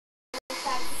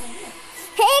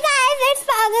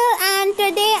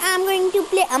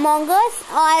Among अस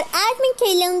और आज मैं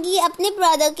खेलूंगी अपने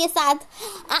ब्रदर के साथ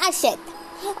आशिक।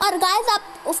 और गाइस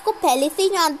आप उसको पहले से ही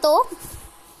जानते हो।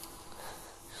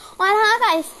 और हाँ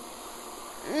गाइस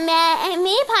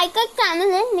मेरे भाई का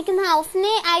चैनल है, लेकिन हाँ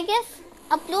उसने आई गेस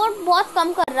अपलोड बहुत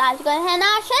कम कर रहा है आजकल, है ना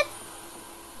आशिक?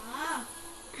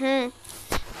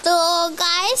 तो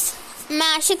गाइस मैं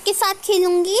आशिक के साथ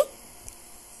खेलूंगी।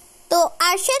 तो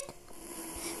आशिक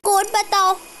कोड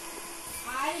बताओ।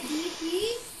 RDP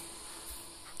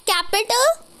capital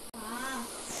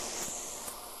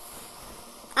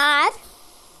R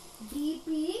DP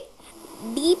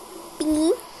DP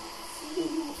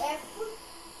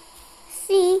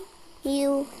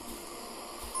CUF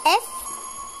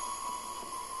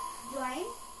join.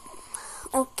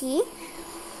 Okay.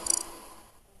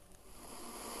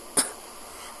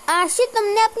 आशिक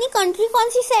तुमने अपनी कंट्री कौन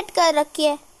सी सेट कर रखी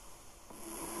है?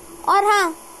 और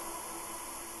हाँ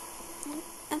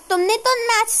तुमने तो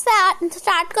मैच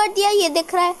स्टार्ट कर दिया, ये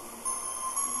दिख रहा है।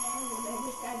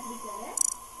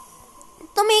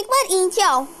 तुम एक बार नीचे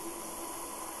आओ।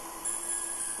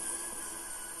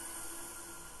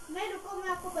 मैं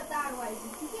आपको बता रहा हूँ,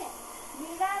 ठीक है?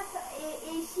 मेरा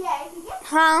एशिया है, ठीक है?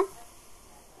 हाँ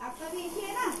आपका भी एशिया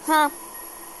है ना? हाँ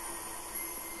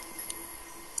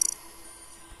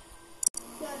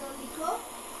चलो लिखो।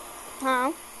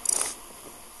 हाँ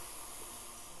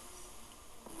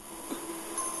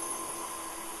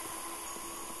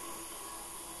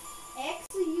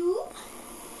XU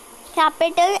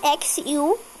capital XU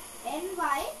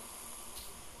NY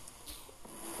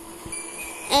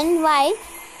NY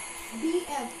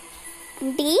DF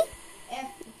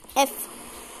DF।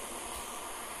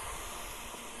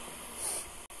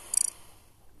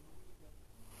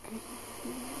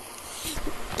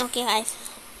 Okay guys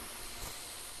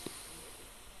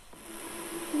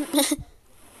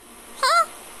हाँ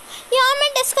यार मैं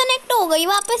डिस्कनेक्ट हो गई,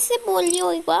 वापस से बोल रही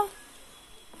हूँ एक बार।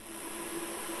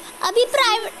 अभी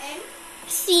private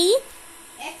C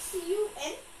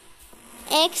XUN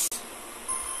X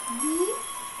U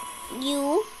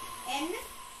UN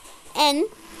N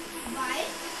Y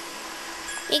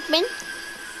एक minute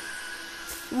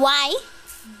Y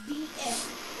DF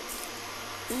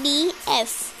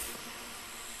DF।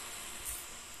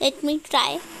 Let me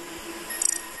try.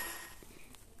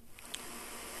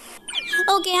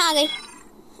 Okay आ गई।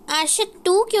 आशिक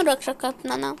 2 क्यों रख रखा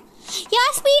अपना नाम?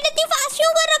 यार स्पीड इतनी फास्ट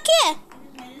क्यों कर रखी है?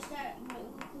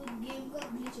 गेम का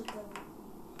ग्लिच होता है।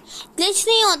 ग्लिच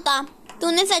नहीं होता,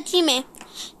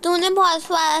 तूने बहुत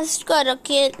फास्ट कर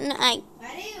रखी है। अरे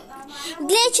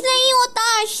ग्लिच नहीं होता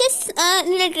आशिक,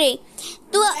 लिटरली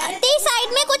तो तेरी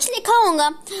साइड में कुछ लिखा होगा,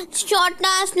 short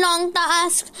task, long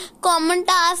task, common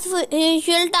task,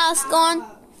 visual task on.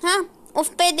 हाँ उस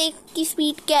पे देख की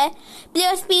स्पीड क्या है,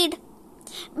 प्लेयर स्पीड।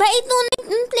 भाई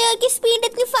तूने प्लेयर की स्पीड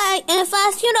इतनी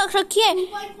फास्ट क्यों रख रखी है?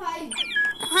 2.5।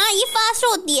 हाँ ये फास्ट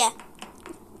होती है,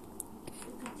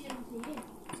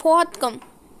 बहुत कम,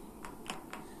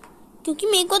 क्योंकि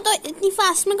मेरे को तो इतनी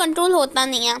फास्ट में कंट्रोल होता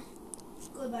नहीं है।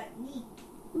 कोई बात नहीं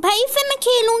भाई फिर मैं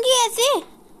खेलूंगी ऐसे।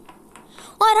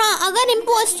 और हाँ अगर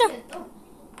इम्पोस्टर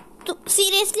तो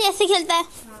सीरियसली ऐसे खेलता है।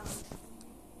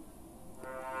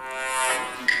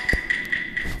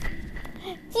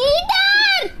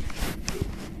 ईटर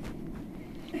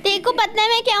देखो पता है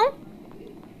मैं क्या हूँ?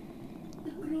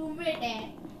 क्रूमेट है।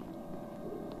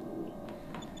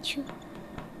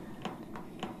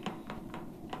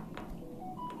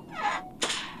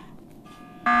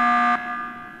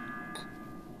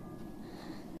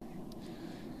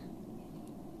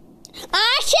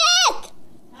 आशिक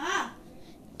हाँ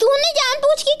तूने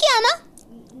जानबूझ के किया ना?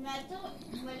 मैं तो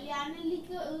बलियान ने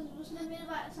लिख उसने मेरे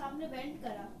सामने वेंट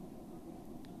करा।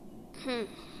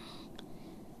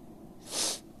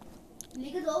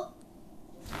 लिख दो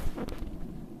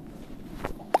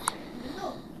लिख दो।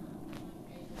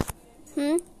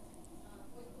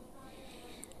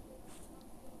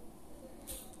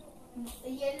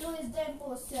 Yellow is the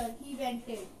imposter. He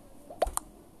vented.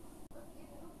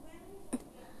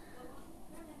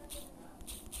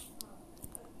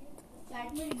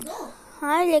 Chat में लिख दो।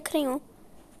 हाँ लिख रही हूँ।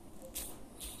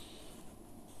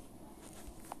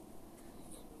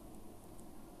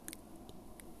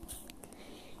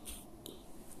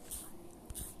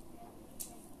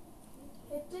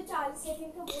 तो 40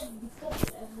 सेकंड का बहुत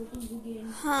दिक्कत है वोटिंग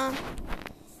गेम। हाँ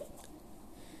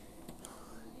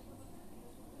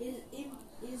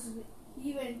is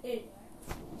he vented?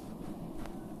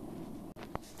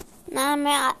 ना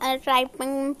मैं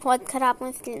टाइपिंग बहुत खराब हूँ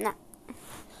इसलिए ना।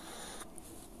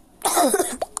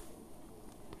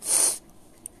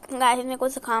 गाइस मेरे को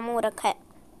जुकाम हो रखा है।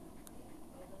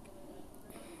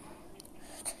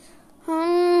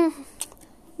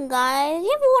 गाइस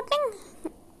ये वोटिंग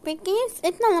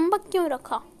इतना लंबा क्यों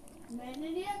रखा? मैंने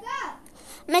नहीं रखा।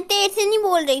 मैं तेरे से नहीं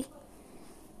बोल रही।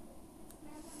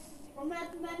 और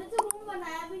मैंने तो रूम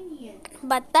बनाया भी नहीं है।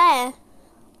 बता है।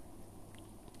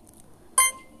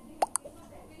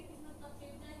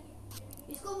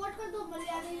 इसको वोट कर दो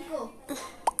मलयाली को।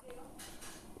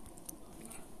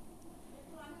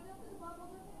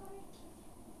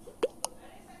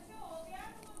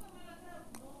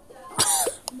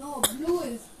 No blue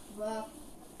is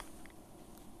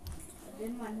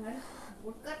Manhar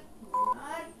vote कर।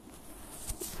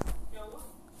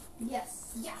 Yes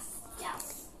yes yes.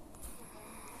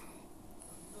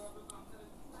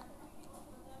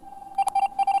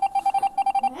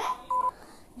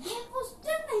 ये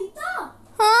पोस्टर नहीं था।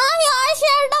 हाँ यार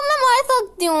शायद अब मैं मर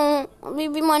सकती हूँ, अभी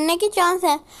भी मरने की चांस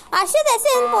है। आशित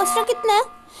ऐसे पोस्टर कितने हैं?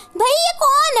 भाई ये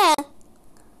कौन है?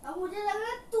 अब मुझे लग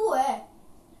रहा है तू है।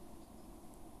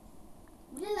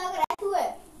 मुझे लग रहा है तू है।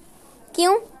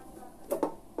 क्यों?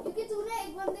 क्योंकि तूने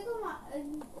एक बंदे को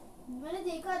मैंने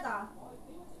देखा था।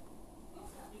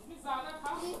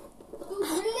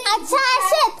 अच्छा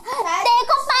आशित, तेरे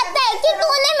को पता है कि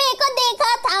तूने मेरे को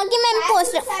देखा था कि मैं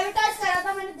पोस्टर सैबोटाज कर रहा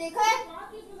था, मैंने देखा है।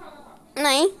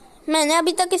 नहीं, मैंने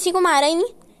अभी तक किसी को मारा ही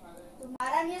नहीं।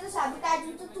 तुम्हारा नहीं है तो सैबोटाज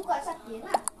तो तू कर सकती है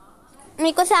ना।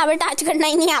 मेरे को सैबोटाज करना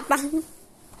ही नहीं आता।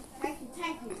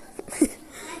 Thank you.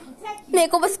 मेरे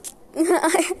को बस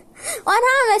और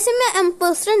हाँ वैसे मैं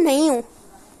इम्पोस्टर नहीं हूँ।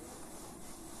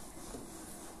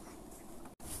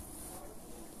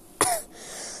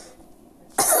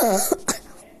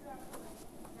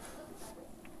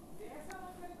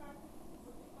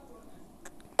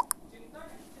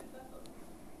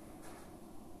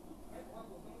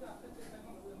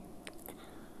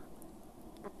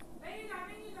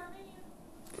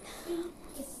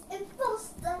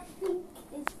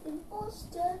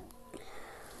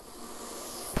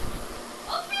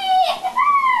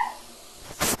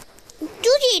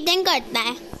 तू चीटिंग करता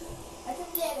है।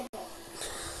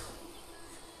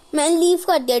 मैं लीव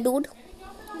कर दिया डूड।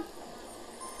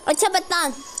 अच्छा बता,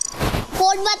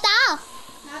 कोड बता।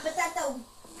 हाँ बताता हूँ।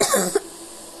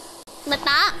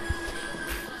 बता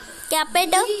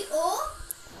कैपिटल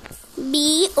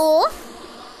BO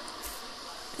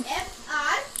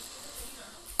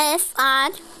FR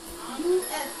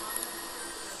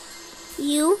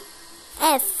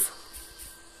UF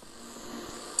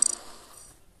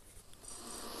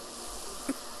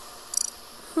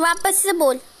वापस से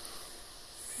बोल।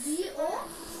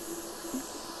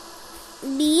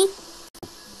 B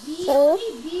O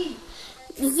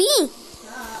V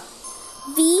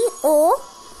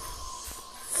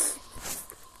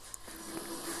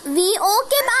O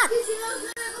के बाद किसी ने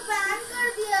उसने मेरे को बैन कर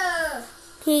दिया।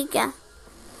 ठीक है,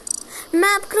 मैं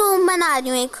आपको रूम बना रही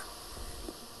हूँ एक।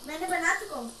 मैंने बना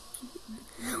चुका हूँ।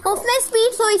 उसमें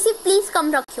स्पीड थोड़ी सी प्लीज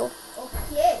कम रखियो।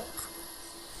 ओके।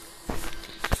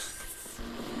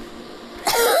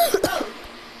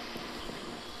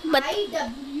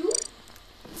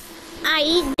 I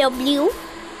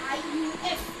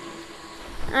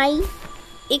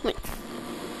एक मिनट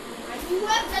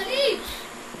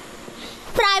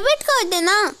प्राइवेट कर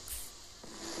देना।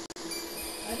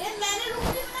 अरे मैंने रूम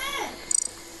नहीं बनाया।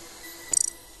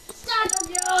 स्टार्ट हो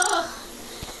गया।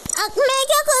 अब मैं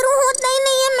क्या करूँ, होता ही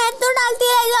नहीं है, मैं तो डालती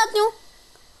रह जाती हूँ।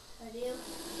 अरे और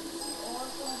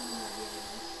कौन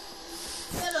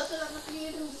चलो चलो मैं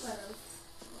क्रिएट रूम कर रहा हूँ।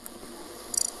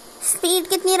 स्पीड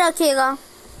कितनी रखेगा?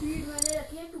 स्पीड मैंने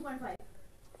रखी है 2.5।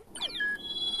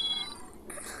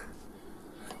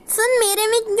 सुन मेरे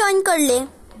में ज्वाइन कर ले।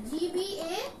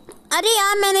 GBA। अरे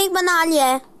यार मैंने एक बना लिया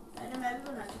है। अरे मैं भी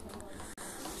बना चुका हूँ।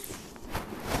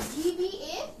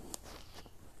 GBA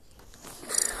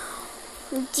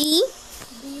GBA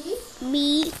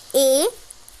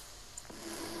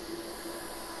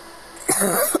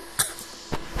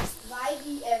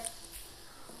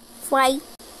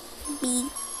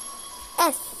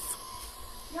YBF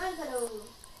ज्वाइन करो।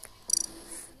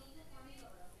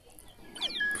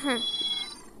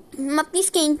 मैं अपनी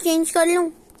स्किन चेंज कर लूं।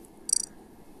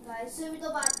 गाइस से भी तो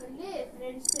बात कर ले,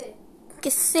 फ्रेंड्स से।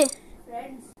 किससे?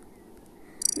 फ्रेंड्स।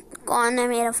 कौन है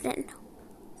मेरा फ्रेंड?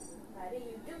 हमारे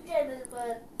YouTube चैनल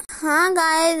पर। हाँ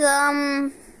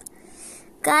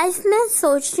गाइस मैं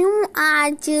सोच रही हूँ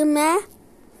आज मैं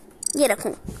ये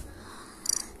रखूं।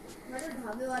 मैं तो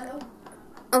ढाबे वाला हूँ।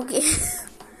 ओके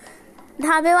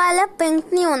ढाबे वाला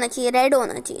पिंक नहीं होना चाहिए, रेड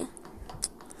होना चाहिए।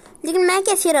 लेकिन मैं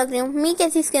कैसी रख रही हूँ? मी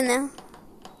कैसी स्किन है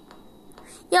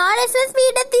यार? इसमें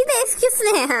स्पीड इतनी तेज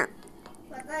किसने है?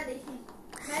 पता नहीं,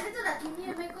 मैंने तो रखी नहीं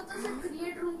है। मेरे को तो सिर्फ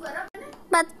क्रिएट रूम करा मैंने।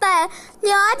 पता है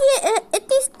यार, ये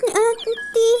इतनी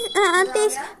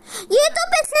तेज। ये तो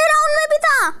पिछले राउंड में भी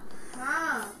था।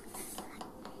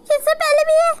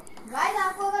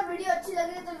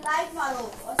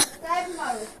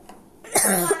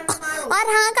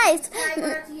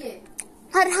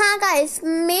 और हाँ गाइस,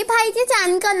 मेरे भाई के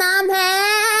चैनल का नाम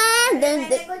है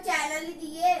मैंने को चैनल ही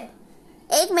दिए।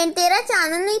 एक मिनट, तेरा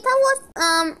चैनल नहीं था वो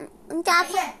क्या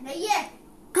था? नहीं है।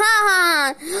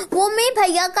 हाँ, वो मेरे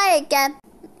भैया का एक है,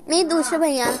 मेरे दूसरे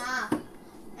भैया।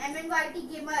 MNYT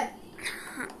गेमर,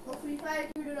 वो फ्री फायर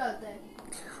की वीडियो डालता है।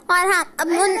 और हाँ,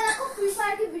 अब आपको फ्री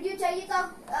फायर की वीडियो चाहिए तो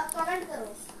आप कमेंट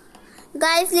करो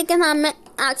गाइस। लेकिन हाँ, मैं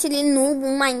एक्चुअली नूब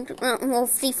हूँ वो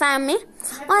फ्री फायर में,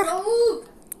 और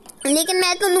लेकिन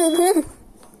मैं तो नूब हूँ।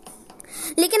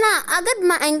 लेकिन हाँ, अगर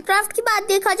माइनक्राफ्ट की बात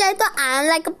देखा जाए तो I am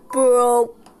like a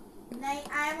pro. नहीं,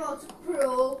 आई एम आल्सो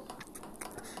प्रो।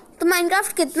 तो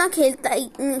माइनक्राफ्ट कितना खेलता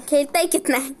ही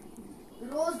कितना है?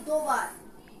 रोज 2 बार।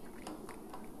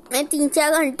 मैं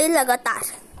 3-4 घंटे लगातार।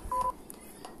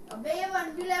 अबे ये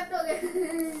 1 भी लेफ्ट हो गया।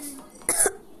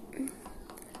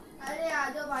 अरे आ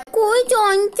जाओ भाई। कोई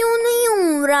जॉइन क्यों नहीं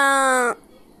हो रहा?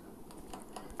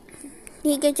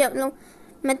 ठीक है चलो,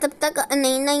 मैं तब तक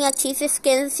नई अच्छी सी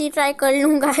स्किल्स ही ट्राई कर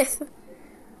लूंगा। कोई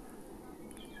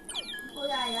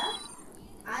आया?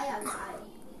 आया।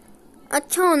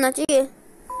 अच्छा होना चाहिए।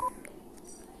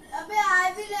 अबे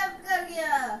आय भी लेफ्ट कर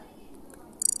गया।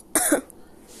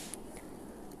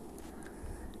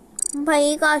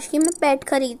 भाई काश कि मैं पेट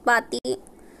खरीद पाती।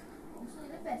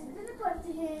 पैसे देने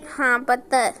पड़ते हैं। हाँ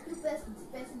पता है, पैसे दे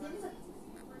नहीं सकते।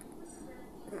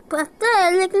 पता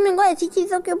है, लेकिन मेरे को ऐसी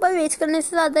चीजों के ऊपर वेस्ट करने से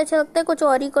ज्यादा अच्छा लगता है कुछ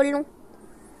और ही कर लूं।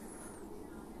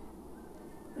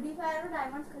 फ्री फायर में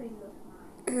डायमंड्स खरीद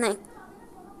लो। नहीं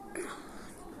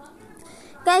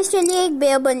गाइस, चलिए एक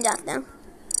बेयर बन जाते हैं।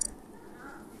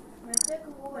 वैसे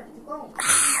वो बन चुका हूँ।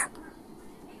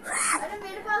 अरे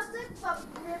मेरे पास एक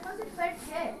पेट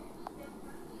है।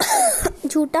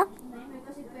 झूठा। नहीं, मेरे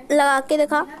पास एक पेट लगा के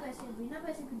दिखा, बिना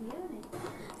पैसे के दिए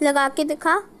मैंने। लगा के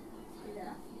दिखा।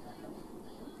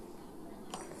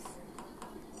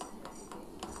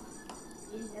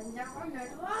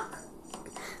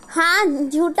 हाँ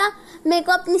झूठा, मेरे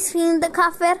को अपनी स्क्रीन दिखा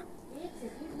फिर।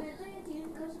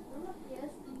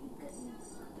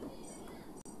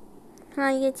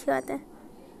 हाँ ये अच्छी बात है,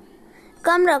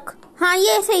 कम रख। हाँ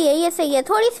ये सही है।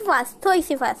 थोड़ी सी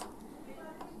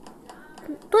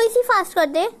फास्ट कर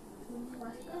दे।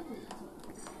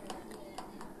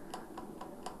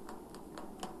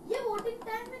 ये वोटिंग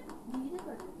टाइम में धीरे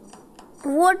कर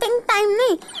दो। वोटिंग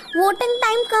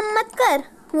टाइम कम मत कर,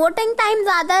 वोटिंग टाइम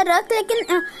ज्यादा रख,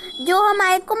 लेकिन जो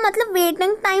हमारे को मतलब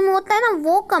वेटिंग टाइम होता है ना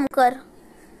वो कम कर।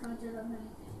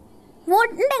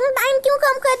 वोटिंग टाइम क्यों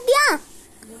कम कर दिया?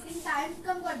 वोटिंग टाइम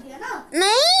कम कर दिया ना।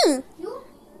 नहीं, क्यों?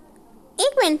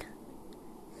 एक मिनट,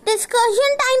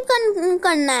 डिस्कशन टाइम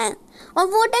करना है और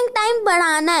वोटिंग टाइम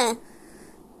बढ़ाना है।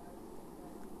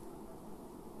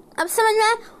 अब समझ में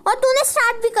आया? और तूने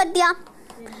स्टार्ट भी कर दिया।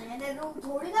 मैंने रूम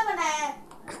थोड़ी ना बनाया है।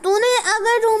 तूने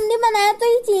अगर रूम नहीं बनाया तो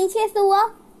ये चेंज कैसे हुआ?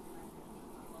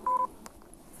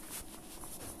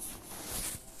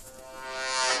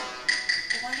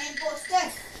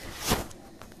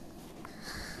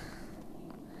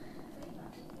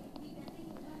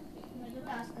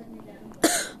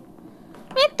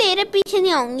 मैं तेरे पीछे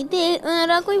नहीं आऊंगी,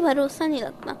 तेरा कोई भरोसा नहीं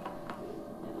लगता।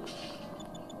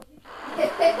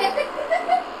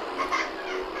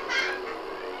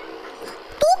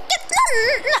 तू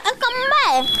कितना कम्बा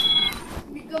है।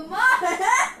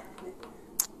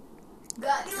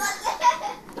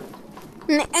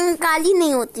 काली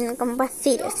नहीं होती ना कम्बा,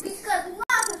 सीरियसली।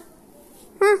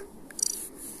 हाँ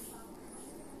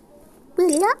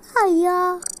पला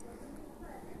आया,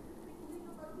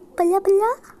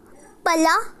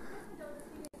 पला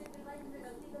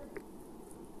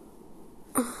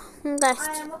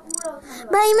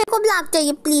भाई मेरे को ब्लैक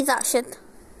चाहिए प्लीज आशित,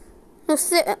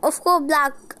 उसको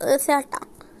ब्लैक से हटा।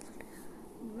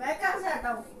 मैं कहाँ से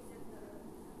हटाऊं?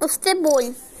 उससे बोल।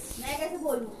 मैं कैसे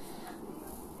बोलूं?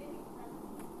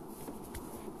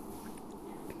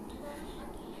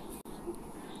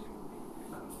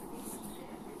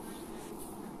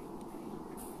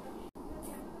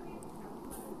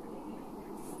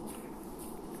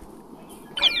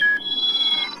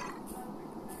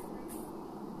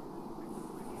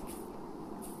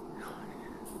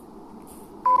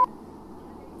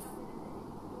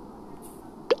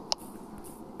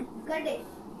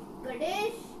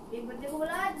 गणेश एक बंदे को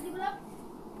बोला, दीदी बोला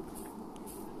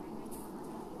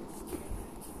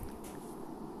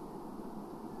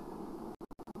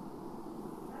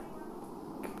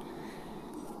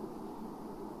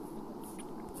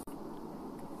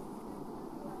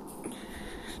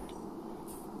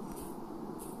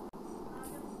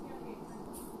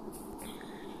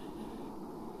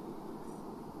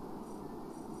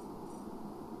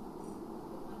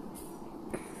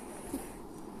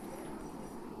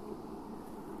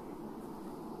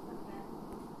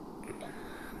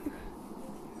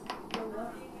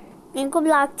इनको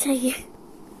ब्लैक चाहिए।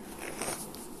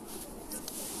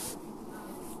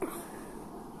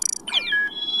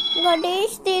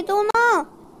 गणेश दे दो ना।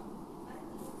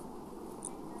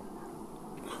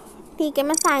 ठीक है,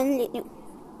 मैं साइन लेती हूँ।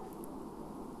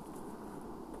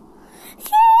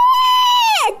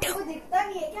 वो दिखता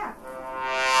नहीं है क्या?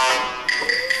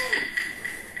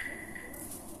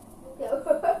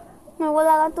 मेरे को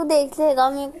लगा तू देख लेगा।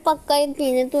 मेरे को पक्का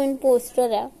यकीन है तू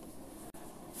इम्पोस्टर है।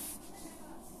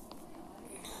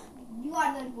 You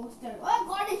are the imposter. Oh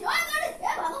God!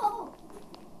 भागो भागो।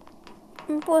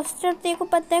 इम्पोस्टर तेरे को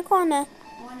पता है कौन है?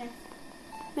 कौन है?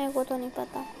 मेरे को तो नहीं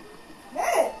पता।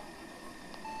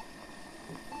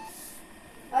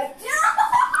 अच्छा।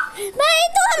 भाई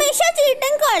तू हमेशा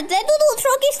चीटिंग करता है। तू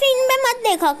दूसरों की स्क्रीन पे मत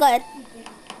देखा कर।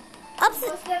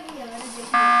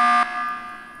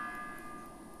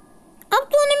 अब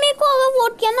तूने मेरे को अगर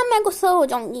वोट किया ना, मैं गुस्सा हो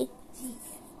जाऊंगी।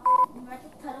 मैं तो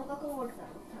थरोका को वोट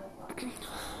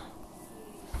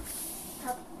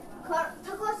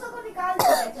थकोसा को निकाल दे।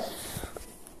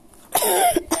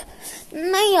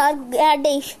 नहीं यार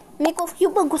गणेश, मेरे को उसके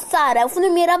ऊपर गुस्सा आ रहा है। उसने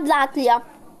मेरा ब्लैक लिया।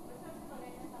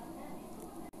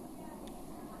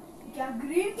 क्या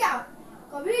ग्रीन? क्या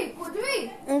कभी कुछ भी?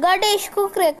 गणेश को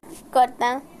क्रैक करता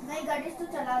है। नहीं, गणेश तो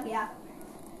चला गया।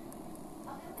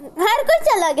 हर कोई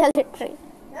चला गया लिटरली।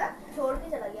 छोड़ के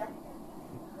चला गया।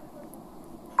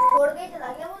 छोड़ के चला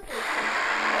गया वो तो।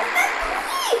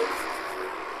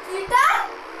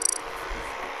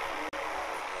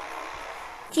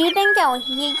 चीटिंग क्या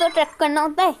होती है? ये तो ट्रैक करना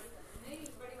होता है।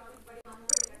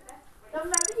 तब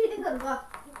मैं भी चीटिंग करूंगा।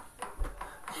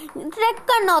 ट्रैक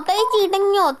करना होता है, ये चीटिंग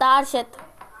नहीं होता। Arshad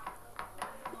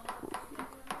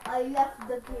I left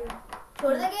the game.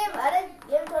 छोड़ दे गेम। अरे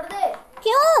गेम छोड़ दे।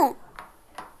 क्यों?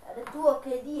 अरे तू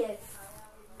अकेली है।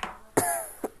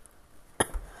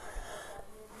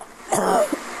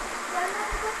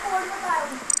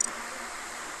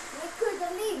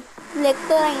 लिख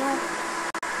तो रही हूँ।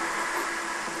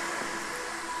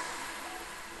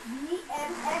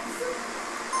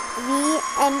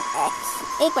 VMX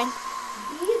एक मिनट।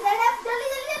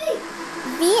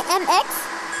 VMX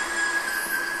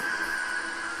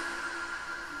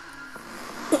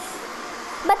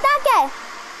बता क्या है?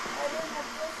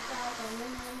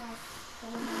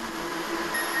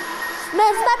 मैं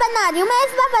इस बार बना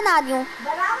रही हूँ।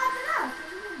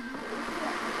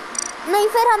 नहीं,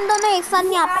 फिर हम दोनों एक साथ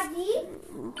नहीं आ।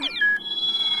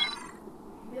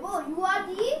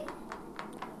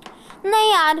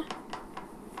 नहीं यार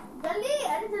जल्दी।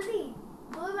 अरे जल्दी,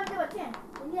 2 बंदे बचे हैं।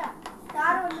 जल्दी आ।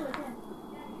 4 बंदे बचे हैं।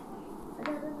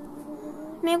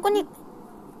 मेरे को नहीं।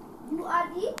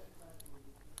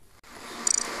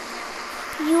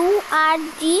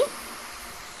 URG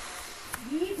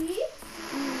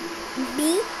B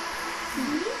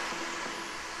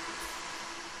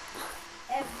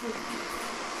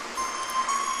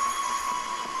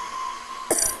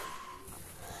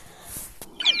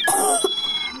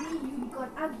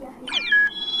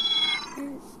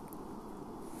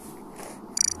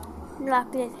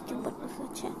लाख ले सकती हूँ। बहुत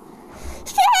अच्छा है।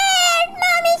 शिट,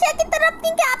 मैं हमेशा की तरफ अपनी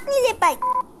कैप नहीं ले पाई।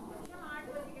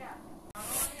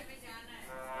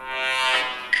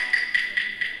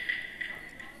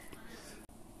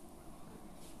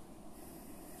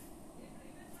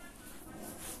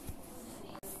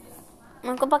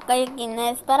 मेरे को पक्का यकीन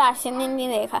है इस पर। आशिफ ने नहीं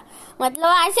देखा, मतलब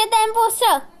आशिफ है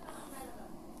impostor.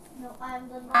 No, I'm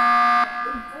the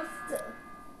imposter.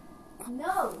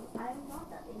 No, I'm not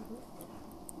the imposter.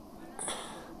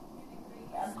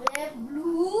 अबे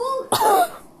blue.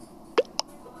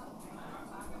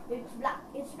 It's black.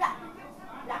 It's black.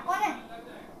 Black कौन है?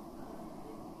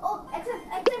 Oh, accent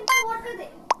को वोट कर दे।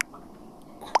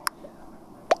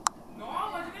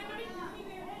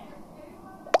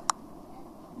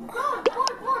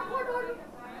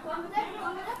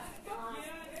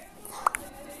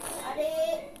 अरे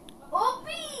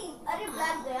ओपी, अरे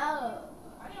ब्लैक गया।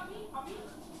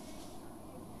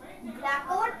 ब्लैक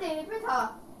का वोट तेरे पे था।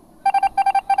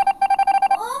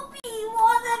 OP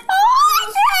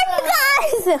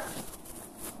guys,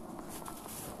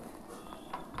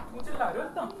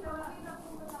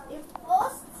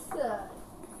 imposter।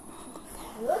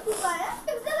 वो चुका है।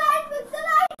 Fix the light।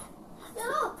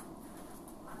 चलो।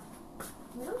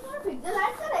 मेरे को fix the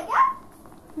light कर है क्या?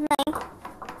 नहीं,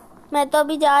 मैं तो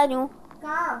अभी जा रही हूँ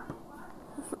कहाँ?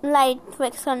 लाइट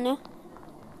फिक्स करने।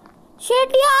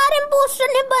 शिट यार, इम्पोस्टर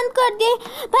ने बंद कर दिए।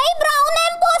 भाई ब्राउन है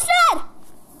इम्पोस्टर।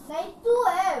 नहीं तू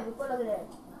है, मेरे को लग रहा है।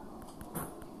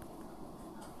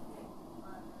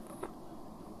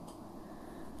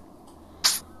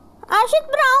 आशिक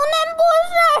ब्राउन है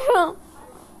इम्पोस्टर।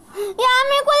 यार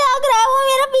मेरे को लग रहा है वो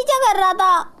मेरा पीछा कर रहा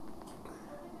था।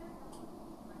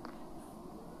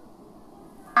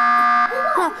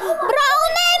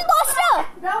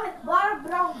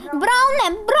 ब्राउन है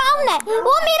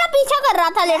वो मेरा पीछा कर रहा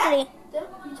था लिटरली।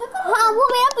 हाँ वो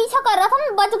मेरा पीछा कर रहा था,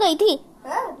 मैं बच गई थी।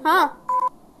 हाँ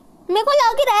मेरे को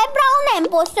लग रहा है ब्राउन है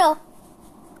इम्पोस्टर।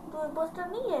 तो इम्पोस्टर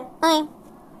नहीं है? नहीं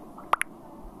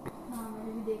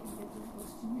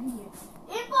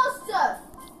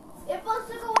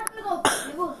इम्पोस्टर को वोट करो।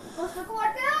 देखो इम्पोस्टर को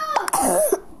वोट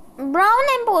करो। ब्राउन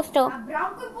है इम्पोस्टर।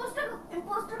 ब्राउन को इम्पोस्टर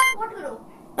को वोट करो।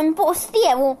 इम्पोस्टी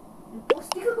है वो।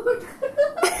 इम्पोस्टर को वोट करो।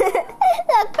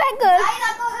 लगता है good।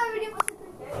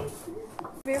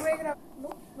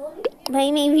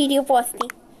 भाई मैं वीडियो पॉज थी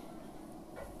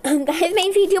गाइस, मैं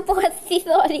वीडियो पॉज थी,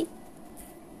 सॉरी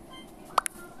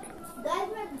गाइस।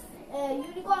 मैं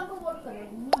यूनिकॉर्न को वोट कर रहा हूं,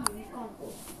 यूनिकॉर्न को।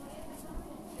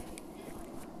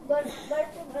 बट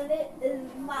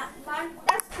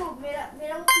मांटस को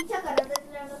मेरा वो पीछा कर रहा था,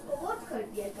 इसलिए मैंने उसको वोट कर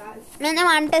दिया गाइस। मैंने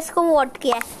मांटस को वोट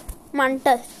किया है,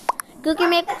 मांटस, क्योंकि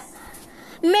मैं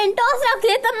मेंटोस रख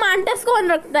ले तब मांटस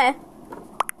कौन रखता है?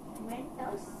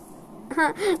 मेंटस? हाँ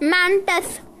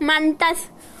मांटस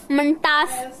मंटास।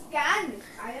 I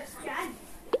have scanned।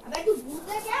 अबे तू भूल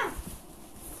गया क्या?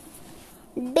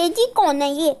 डेजी कौन है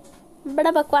ये?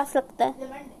 बड़ा बकवास लगता है।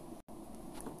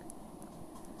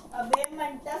 अबे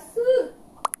मंटस,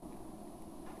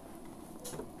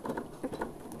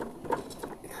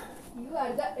 you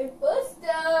are the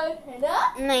imposter, है ना?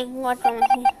 नहीं व्हाट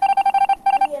नहीं,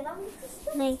 ये ना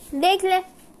नहीं देख ले।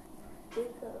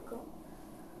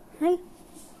 नहीं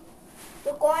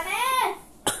तो कौन है?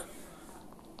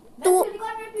 तू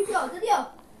यूनिकॉर्न में पीछे आओ, जल्दी आओ।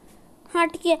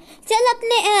 हट के चल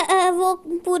अपने वो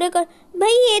पूरे कर।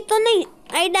 भाई ये तो नहीं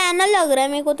आइडाना लग रहा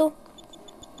है मेरे को तो।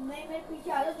 नहीं मेरे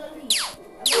पीछे आ जाओ जल्दी।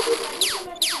 अबे तू जल्दी से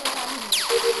मैं तुझे बता दूंगी।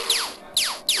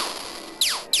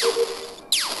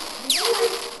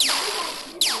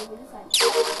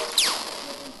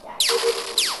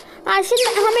 आशिल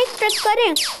हम एक ट्रिक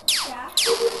करें। क्या?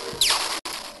 आपको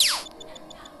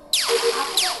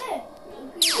पता है?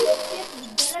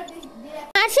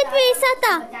 आशित मेरे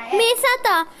साथ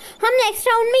था। हम नेक्स्ट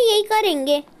राउंड में यही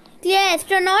करेंगे। क्लियर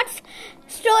एस्ट्रोनॉट्स,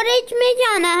 स्टोरेज में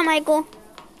जाना है हमारे को।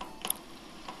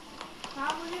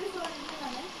 हाँ मुझे भी स्टोरेज में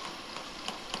जाना है।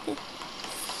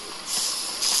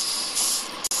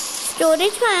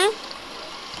 स्टोरेज कहाँ है?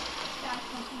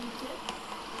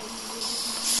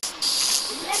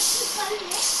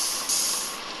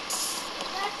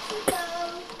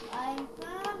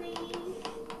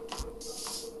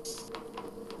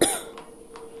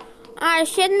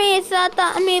 आर्शद मेरे साथ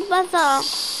आ, मेरे पास आ।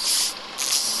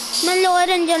 मैं लोअर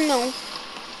इंजन में हूँ।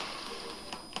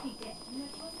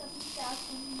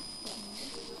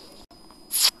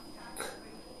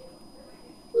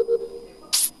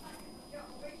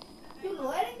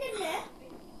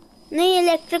 नहीं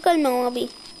इलेक्ट्रिकल में हूँ अभी।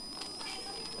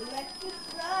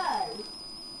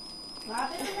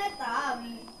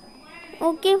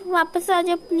 ओके वापस आ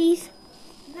जाओ प्लीज।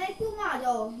 नहीं तुम आ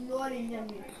जाओ लोअर इंजन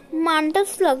में।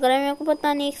 मांटस लग रहा है मेरे को,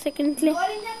 पता नहीं, एक सेकंड के लिए।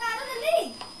 लोअर इंजन में आ जाओ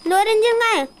जल्दी। लोअर इंजन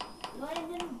कहाँ है? लोअर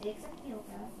इंजन देख सकती हो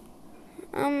क्या?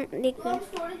 देखते हैं।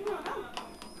 स्टोरेज में हो ना?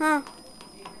 हाँ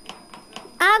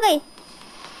आ गई।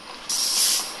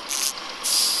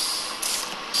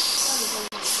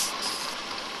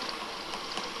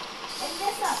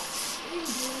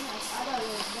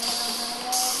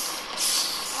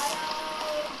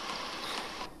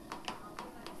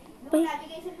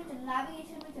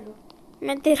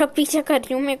 मैं तेरा पीछा कर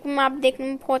रही हूँ, मेरे को मैप देखने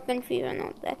में बहुत कंफ्यूजन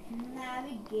होता है।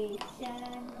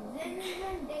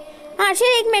 आशिर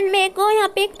एक मिनट, मेरे को यहाँ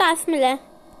पे एक टास्क मिला है।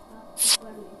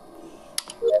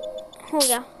 हो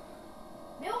गया।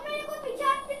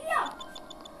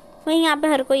 वही यहाँ पे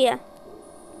हर कोई है।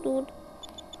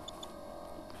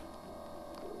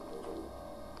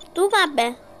 तू कहाँ पे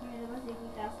है?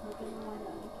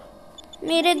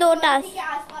 मेरे 2 टास्क।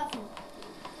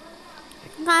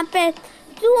 कहाँ पे?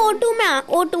 तू O2 में आ।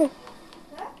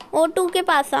 O2 के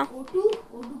पास आ। O2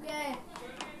 क्या है?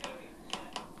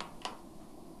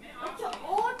 अच्छा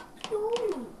O2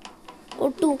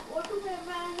 में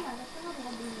मैं नहीं आ सकता ना,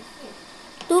 बहुत दूर है।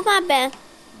 तू कहाँ पे है?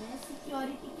 मैं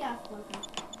सिक्योरिटी के आसपास हूँ।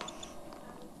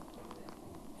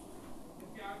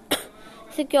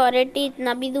 सिक्योरिटी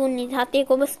इतना भी दूर नहीं था, तेरे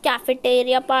को बस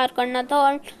कैफेटेरिया पार करना था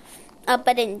और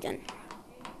अपर इंजन।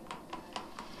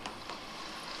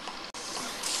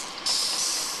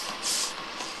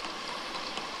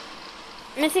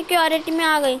 मैं सिक्योरिटी में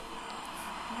आ गई।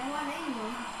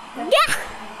 क्या?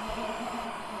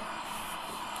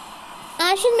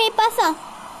 आशिन मेरे पास आ।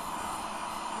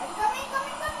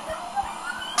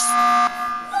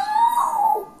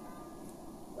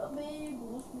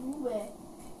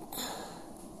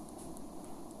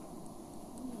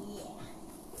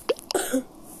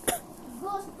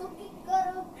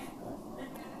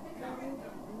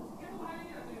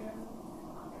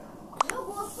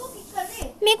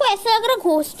 मेरे को ऐसा लग रहा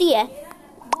घोस्ट ही है,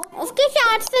 उसके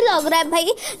शार्ट से लग रहा है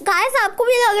भाई। गाइस आपको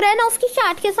भी लग रहा है ना उसकी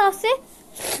शार्ट के हिसाब से?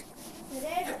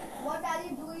 Red, what are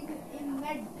you doing in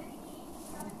med?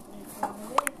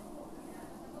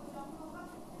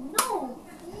 No,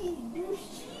 do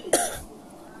she?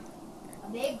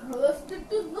 They ghosted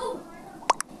to no.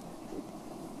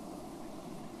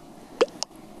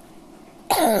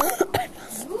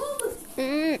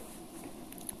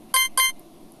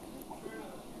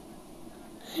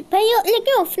 भाई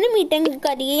लेकिन उसने मीटिंग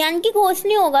करी है, यानी कि घोस्ट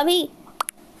नहीं होगा भाई।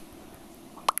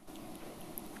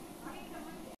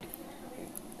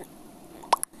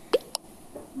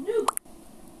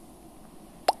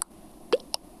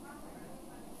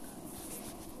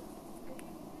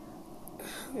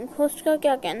 घोस्ट का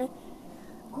क्या कहना है?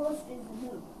 Ghost is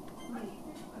new.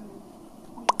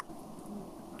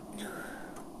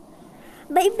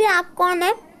 भाई ब्लैक कौन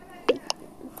है?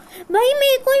 भाई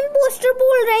मेरे को इम्पोस्टर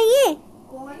बोल रही है।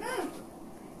 कौन है?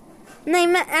 नहीं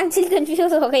मैं एक्चुअली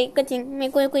कंफ्यूज हो गई कोचिंग,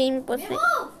 मेरे को कोई इम्पोस्टर।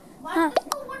 हाँ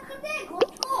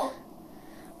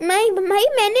भाई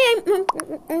मैंने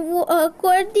वो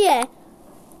कर दिया है।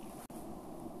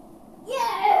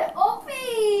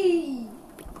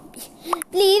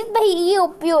 प्लीज भाई ये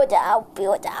ओपी हो जा, ओपी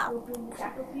हो जा।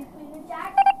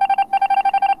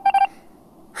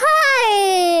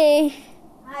 हाय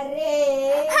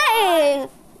अरे हाय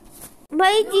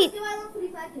भाई जी उसके बाद हम फ्री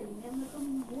फायर खेलेंगे, हम तो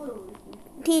बोर हो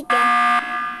गए। ठीक है।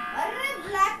 अरे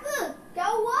ब्लैक क्या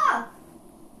हुआ?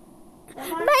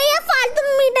 भाई ये फालतू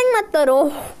मीटिंग मत करो।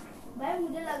 भाई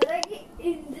मुझे लग रहा है कि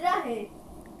इंदिरा है।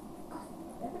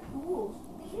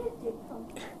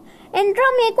 इंट्रा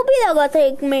मेरे को भी लगा था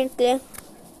 1 मिनट के।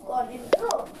 कौन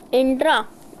इंट्रो? इंट्रा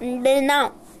देना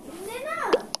Indira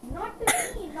not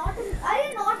me, not me.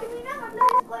 अरे नॉट मी ना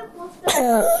मतलब कोई पोस्टर।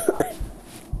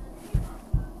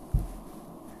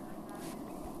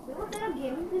 देखो तेरा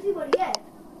गेमिंग पीसी बढ़िया है।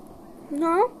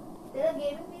 हाँ तेरा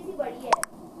गेमिंग पीसी बढ़िया है।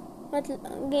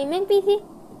 मतलब गेमिंग पीसी?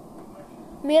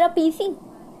 मेरा पीसी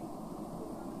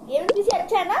गेमिंग पीसी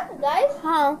अच्छा है ना गाइस?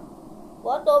 हाँ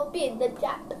बहुत OP in the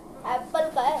chat. Apple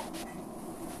का है।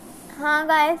 हाँ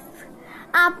गाइस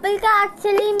एप्पल का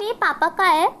एक्चुअली मेरे पापा का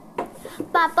है।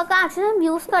 पापा का एक्चुअली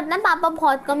यूज करना है, पापा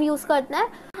बहुत कम यूज करते हैं।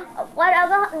 और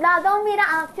अगर दादा और मेरा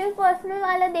एक्चुअल पर्सनल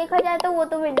वाला देखा जाए तो वो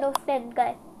तो विंडोज 10 का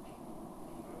है।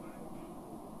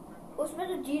 उसमें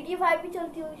तो GTA 5 भी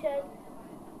चलती होगी शायद।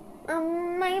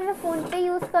 नहीं मैं फोन पे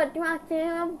यूज करती हूँ, एक्चुअली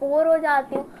मैं बोर हो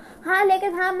जाती हूँ। हाँ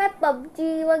लेकिन हाँ मैं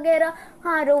पबजी वगैरह,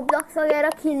 हाँ रोब्लॉक्स वगैरह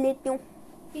खेल लेती हूँ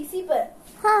पीसी पर।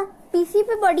 हाँ पीसी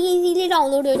पे बड़ी इजीली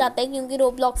डाउनलोड हो जाता है क्योंकि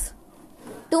रोब्लॉक्स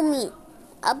टू मी।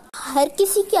 अब हर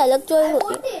किसी की अलग चॉइस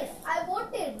होती है। I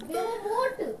voted.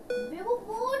 बेवो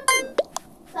वोट।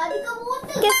 शादी का वोट।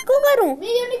 किसको करूँ?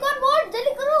 मेरी यूनिकॉर्न वोट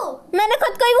जल्दी करो। मैंने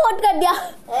खुद को ही वोट कर दिया।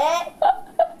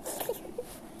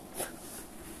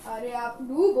 अरे आप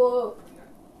नूब हो।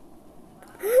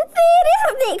 तेरे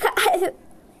सब देखा है।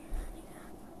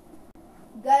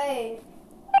 गए।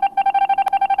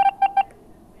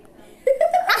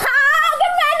 अगर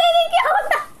मैंने नहीं किया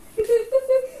होता।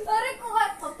 अरे कौन?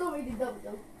 अब तो मेरी दम।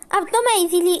 अब तो मैं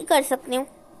इजीली कर सकती हूँ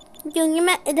क्योंकि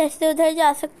मैं इधर से उधर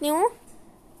जा सकती हूँ।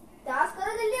 टास्क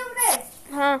करो जल्दी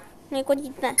अपने। हाँ मेरे को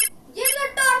जीतना है। ये लो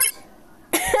torch.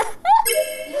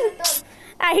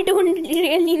 I don't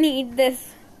really need this.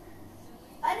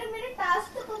 अरे मेरे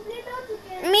टास्क तो कंप्लीट हो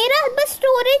चुके हैं। मेरा बस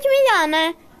स्टोरेज में जाना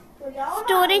है। तो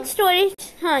जाओ ना। स्टोरेज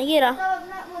हाँ ये रहा। तो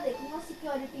अपना वो देखूंगा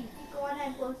सिक्योरिटी की कौन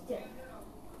है पोस्टर।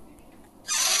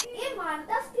 ये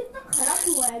मानतास कितना खराब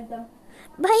हुआ है एकदम।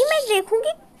 भाई मैं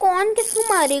देखूंगी कौन किसको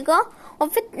मारेगा और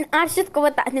फिर अर्षित को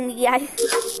बता दूंगी यार।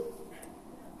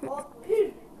 और फिर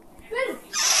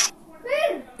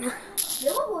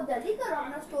देखो बहुत जल्दी करो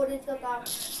अपना स्टोरेज का काम।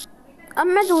 अब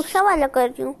मैं दूसरा वाला कर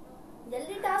रही हूँ।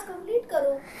 जल्दी टास्क कंप्लीट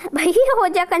करो। भाई हो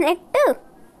जा कनेक्ट। जल्दी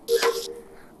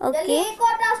ओके एक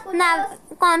और टास्क ना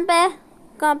कौन पे?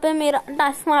 कहाँ पे मेरा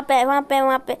टास्क? वहाँ पे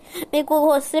मेरे को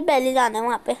घोस्ट से पहले जाना है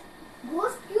वहाँ पे।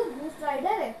 घोस्ट क्यों? घोस्ट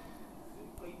राइडर है।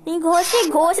 नहीं घोस्ट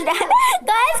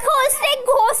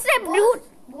है ब्रूट।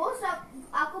 घोस्ट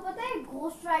आपको पता है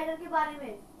घोस्ट राइडर के बारे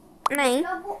में? नहीं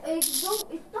मतलब वो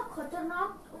एकदम इतना खतरनाक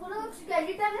मतलब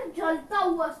स्केलेटन है, जलता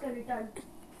हुआ स्केलेटन।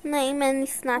 नहीं मैंने नहीं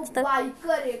सुना आज तक।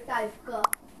 बाइकर एक टाइप का।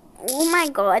 Oh my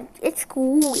god, it's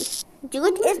cool.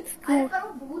 Dude, it's cool. पर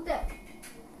वो भूत है।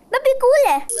 भी cool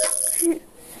है।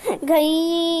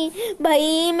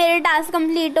 भाई मेरे टास्क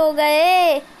कंप्लीट हो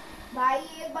गए। भाई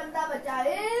एक बंदा बचा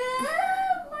है।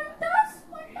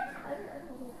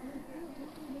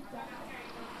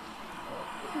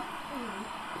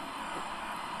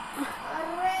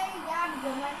 अरे यार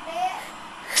घमंडे।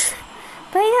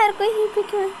 भाई हर कोई ही पे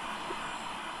क्यों?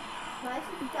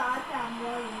 चार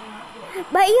कैमरा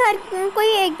भाई हर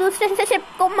कोई एक दूसरे से शिप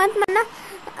को मत मारना,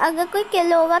 अगर कोई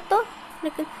किल होगा तो।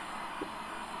 लेकिन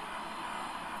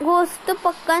घोस्ट तो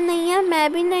पक्का नहीं है,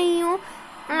 मैं भी नहीं हूँ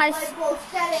आज।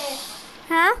 पोस्टर है।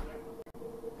 हाँ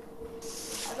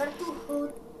अगर तू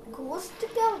घोस्ट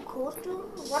क्या घोस्ट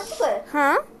मर चुका है?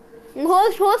 हाँ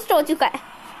घोस्ट हो चुका है।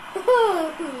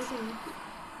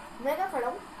 मैं क्या खड़ा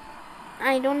हूँ?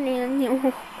 I don't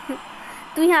know.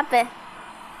 तू यहाँ पे?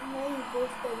 नहीं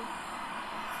घोस्ट है।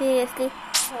 सीरियसली?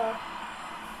 हाँ।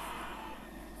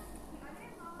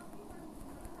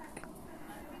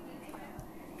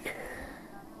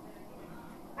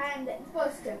 And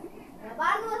poster.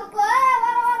 बार में सबको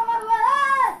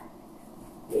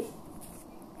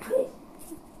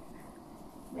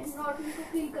मैंने नॉटी को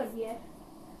किल कर दिया है।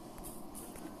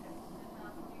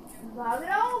 भाग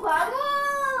रहा हूँ, भागो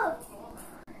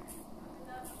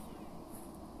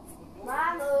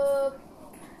भागो।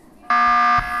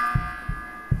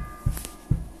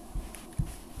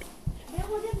 ये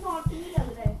मुझे नॉटी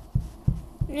लग रहा है।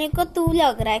 मेरे को तू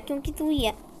लग रहा है क्योंकि तू ही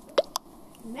है।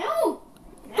 मैं हूँ?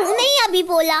 तूने ही अभी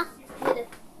बोला।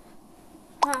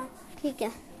 हाँ ठीक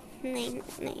है। नहीं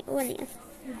वो नहीं है।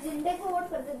 जिंदे को वोट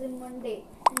करते जिमंडे।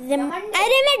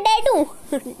 अरे मैं डेड हूँ।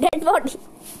 Dead body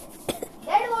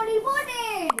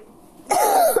reported.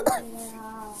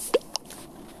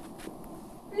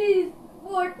 Please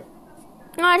vote.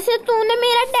 और से तूने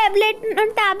मेरा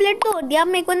टैबलेट तोड़ दिया,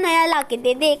 मेरे को नया लाके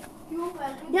दे। देख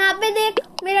यहाँ पे देख,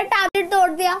 मेरा टैबलेट तोड़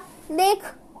दिया देख।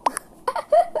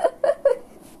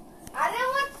 अरे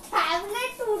वो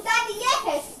टैबलेट टूटा नहीं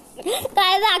है।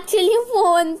 गाइस एक्चुअली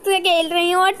फोन से खेल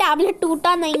रही हूँ और टैबलेट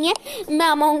टूटा नहीं है। मैं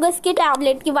अमंग अस के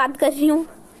टैबलेट की बात कर रही हूँ।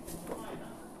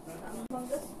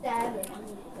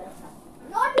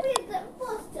 Not me is the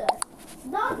imposter.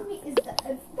 Not me is the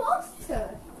imposter.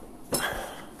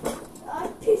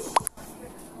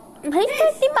 भाई तू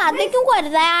इतनी बातें क्यों कर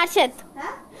रहा है अर्शद?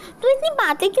 तू इतनी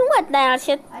बातें क्यों करता है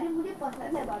अर्शद? अरे मुझे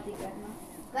पसंद है बातें करना।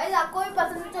 गाइस आपको भी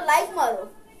पसंद है तो लाइक मारो।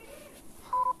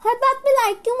 हर बात पे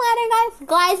लाइक क्यों मारे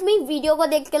गाइस? मैं वीडियो को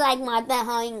देख के लाइक मारता है।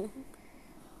 हाँ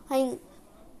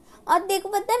और देखो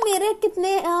पता है मेरे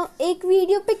कितने एक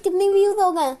वीडियो पे कितने व्यूज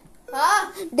हो गए?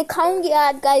 हाँ दिखाऊंगी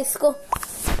आज गाइस को।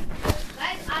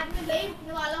 गाइस आज मैं वही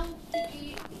उठने वाला हूँ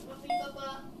क्योंकि मम्मी पापा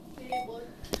मेरे बोल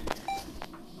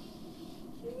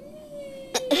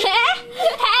है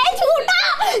झूठा।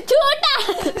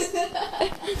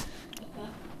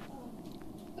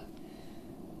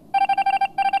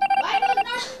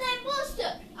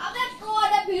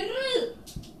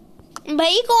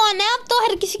 भाई कौन है? अब तो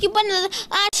हर किसी के ऊपर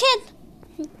आशित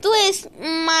तू इस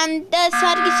मानता है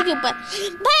हर किसी के ऊपर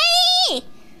भाई।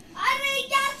 अरे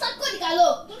यार सबको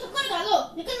निकालो, तुम सबको निकालो,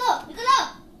 निकलो।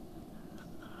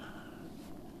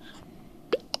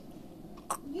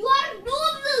 You are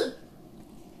noob.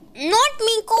 Not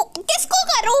me को किसको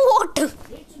करूं वोट?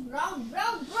 It's brown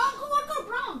को वोट करो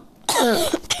brown.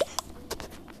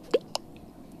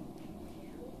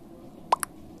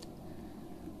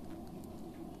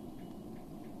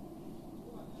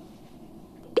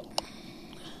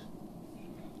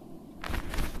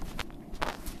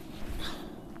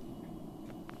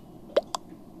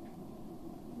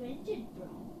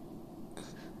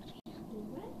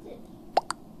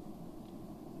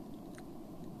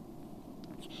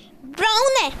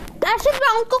 ब्राउन है अर्शद,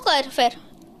 ब्राउन को कर फिर।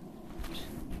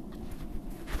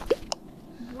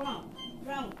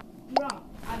 Brown.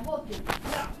 I voted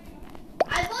brown.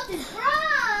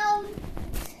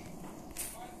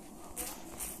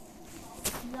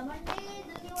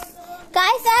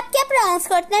 Guys आप क्या प्रोनाउंस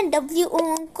करते हैं? डब्ल्यू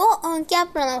को क्या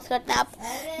प्रोनाउंस करते हैं आप?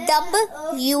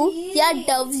 डब्ल्यू या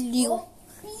डब्ल्यू?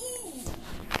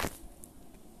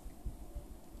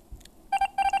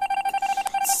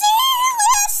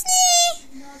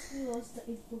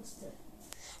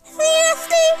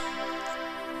 Seriously?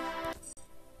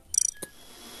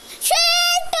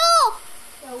 Shit!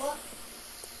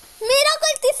 मेरा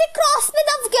गलती से क्रॉस में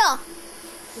दब गया।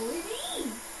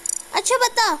 अच्छा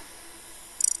बता।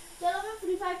 चलो मैं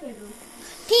फ्री फायर खेल रहा हूँ।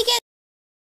 ठीक है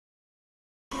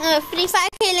फ्री फायर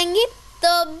खेलेंगी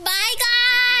तो बाय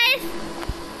गाइस।